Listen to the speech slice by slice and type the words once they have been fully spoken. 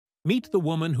Meet the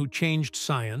woman who changed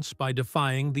science by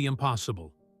defying the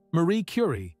impossible. Marie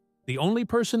Curie, the only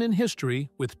person in history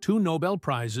with 2 Nobel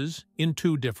Prizes in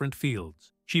 2 different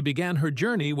fields. She began her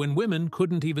journey when women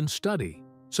couldn't even study,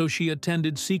 so she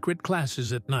attended secret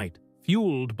classes at night,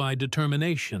 fueled by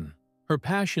determination. Her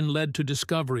passion led to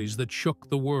discoveries that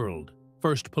shook the world.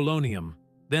 First polonium,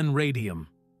 then radium,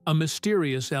 a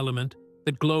mysterious element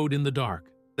that glowed in the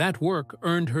dark. That work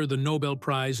earned her the Nobel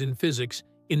Prize in Physics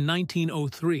in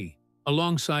 1903,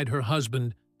 alongside her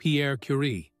husband, Marie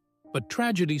Curie. But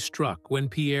tragedy struck when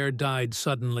Pierre died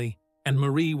suddenly, and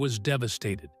Marie was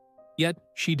devastated. Yet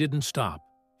she didn't stop.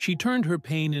 She turned her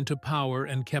pain into power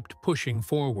and kept pushing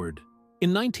forward.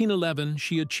 In 1911,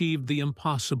 she achieved the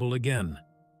impossible again,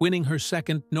 winning her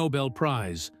second Nobel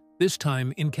Prize, this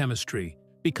time in chemistry,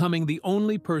 becoming the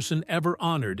only person ever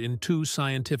honored in 2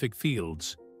 scientific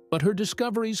fields. But her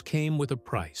discoveries came with a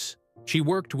price. She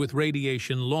worked with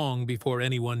radiation long before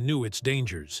anyone knew its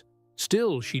dangers.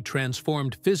 Still, she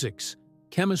transformed physics,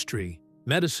 chemistry,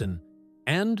 medicine,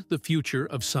 and the future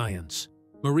of science.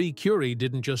 Marie Curie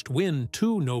didn't just win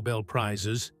 2 Nobel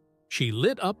Prizes, she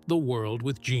lit up the world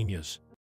with genius.